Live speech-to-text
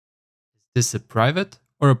Is this a private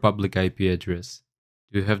or a public IP address?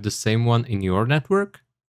 Do you have the same one in your network?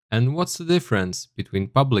 And what's the difference between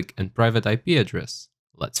public and private IP address?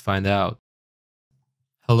 Let's find out.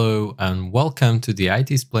 Hello and welcome to the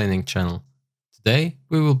IT-splaining channel. Today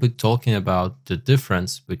we will be talking about the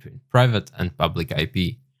difference between private and public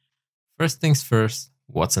IP. First things first,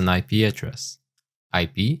 what's an IP address?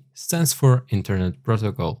 IP stands for Internet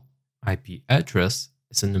Protocol. IP address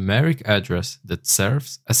is a numeric address that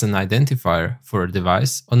serves as an identifier for a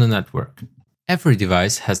device on a network. Every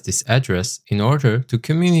device has this address in order to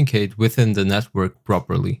communicate within the network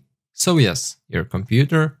properly. So yes, your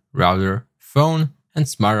computer, router, phone, and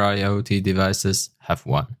smart IoT devices have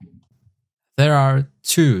one. There are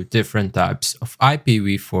two different types of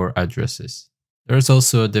IPv4 addresses. There is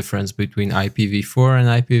also a difference between IPv4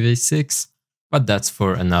 and IPv6, but that's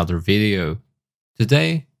for another video.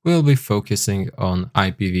 Today, we'll be focusing on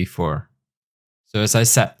IPv4. So as I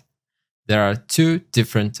said, there are two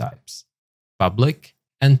different types, public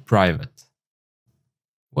and private.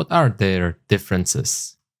 What are their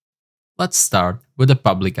differences? Let's start with a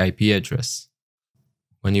public IP address.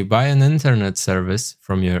 When you buy an internet service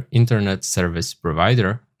from your internet service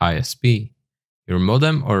provider, ISP, your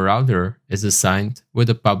modem or router is assigned with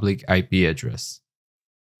a public IP address.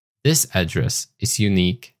 This address is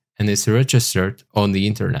unique and is registered on the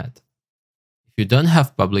internet. If you don't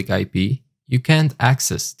have public IP, you can't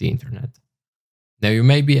access the internet. Now you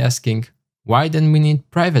may be asking, why then we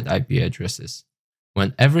need private IP addresses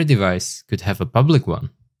when every device could have a public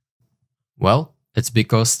one? Well, it's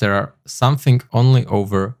because there are something only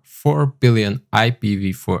over 4 billion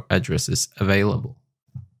IPv4 addresses available.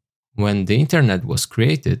 When the internet was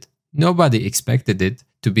created, nobody expected it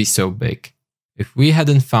to be so big. If we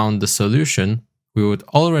hadn't found the solution, we would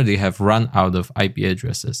already have run out of IP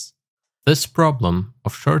addresses. This problem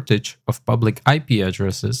of shortage of public IP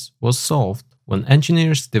addresses was solved when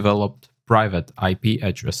engineers developed private IP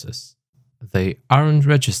addresses. They aren't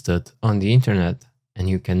registered on the internet, and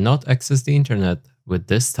you cannot access the internet with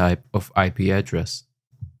this type of IP address.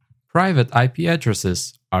 Private IP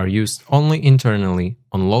addresses are used only internally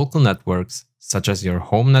on local networks such as your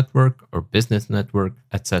home network or business network,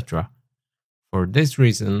 etc. For this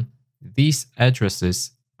reason, these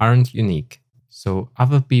addresses aren't unique, so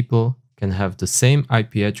other people can have the same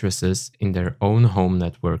IP addresses in their own home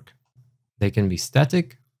network. They can be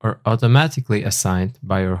static or automatically assigned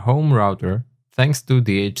by your home router thanks to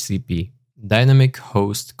DHCP. Dynamic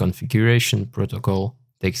Host Configuration Protocol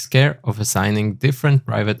takes care of assigning different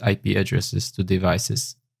private IP addresses to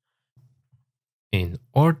devices. In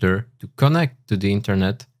order to connect to the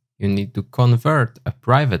internet, you need to convert a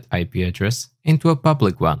private IP address into a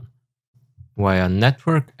public one via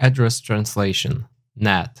Network Address Translation,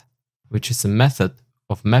 NAT, which is a method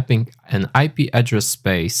of mapping an IP address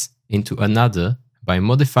space into another by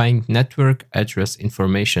modifying network address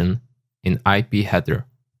information in IP header.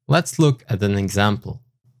 Let's look at an example.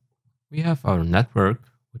 We have our network,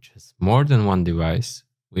 which has more than one device,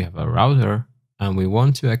 we have a router, and we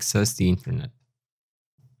want to access the internet.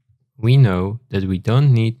 We know that we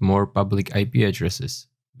don't need more public IP addresses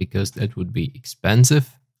because that would be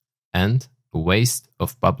expensive and a waste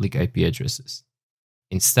of public IP addresses.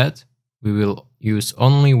 Instead, we will use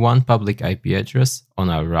only one public IP address on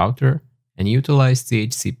our router and utilize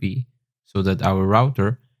DHCP so that our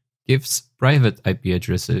router gives private IP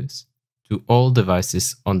addresses to all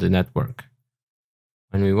devices on the network.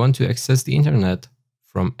 When we want to access the internet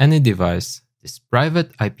from any device, this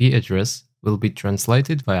private IP address will be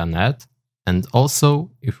translated via NAT, and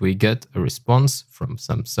also if we get a response from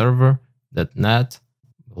some server, that NAT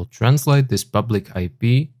will translate this public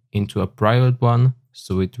IP into a private one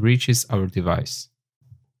so it reaches our device.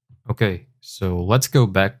 Okay, so let's go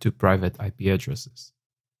back to private IP addresses.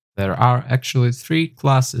 There are actually three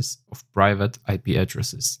classes of private IP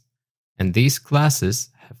addresses, and these classes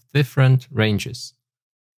have different ranges.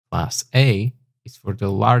 Class A is for the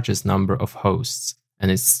largest number of hosts,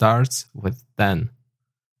 and it starts with 10.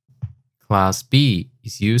 Class B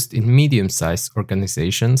is used in medium-sized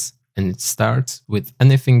organizations, and it starts with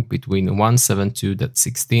anything between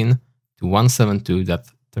 172.16 to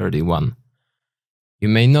 172.31. You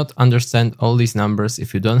may not understand all these numbers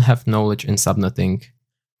if you don't have knowledge in subnetting.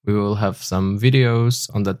 We will have some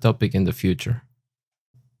videos on that topic in the future.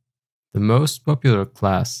 The most popular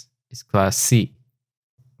class is Class C.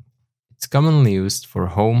 It's commonly used for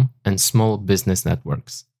home and small business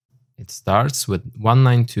networks. It starts with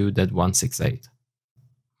 192.168.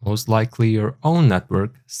 Most likely your own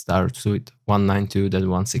network starts with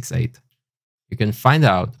 192.168. You can find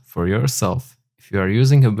out for yourself if you are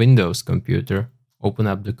using a Windows computer. Open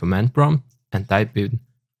up the command prompt and type in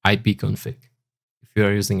ipconfig. If you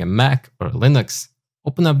are using a Mac or Linux,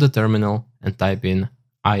 open up the terminal and type in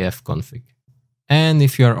ifconfig. And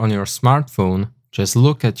if you are on your smartphone, just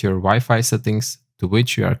look at your Wi-Fi settings to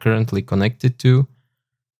which you are currently connected to,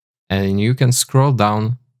 and you can scroll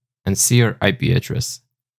down and see your IP address.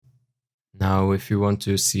 Now, if you want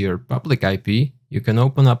to see your public IP, you can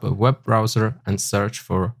open up a web browser and search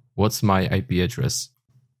for "What's my IP address?"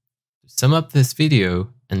 To sum up this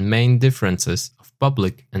video and main differences of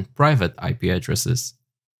public and private IP addresses.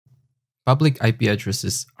 Public IP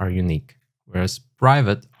addresses are unique, whereas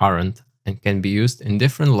private aren't and can be used in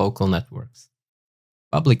different local networks.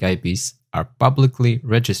 Public IPs are publicly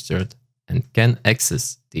registered and can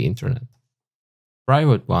access the internet.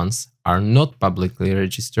 Private ones are not publicly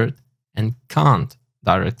registered and can't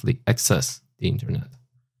directly access the internet.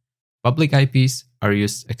 Public IPs are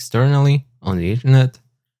used externally on the internet.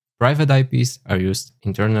 Private IPs are used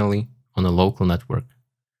internally on a local network.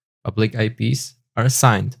 Public IPs are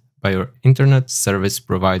assigned by your internet service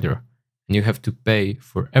provider, and you have to pay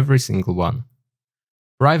for every single one.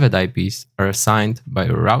 Private IPs are assigned by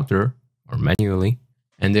a router or manually,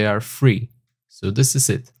 and they are free. So this is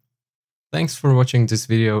it. Thanks for watching this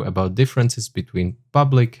video about differences between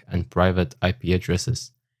public and private IP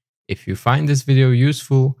addresses. If you find this video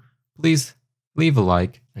useful, please leave a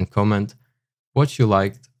like and comment what you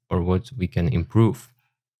liked or what we can improve.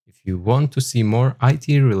 If you want to see more IT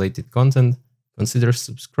related content, consider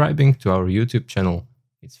subscribing to our YouTube channel.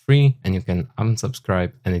 It's free and you can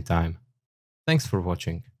unsubscribe anytime. Thanks for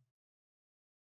watching.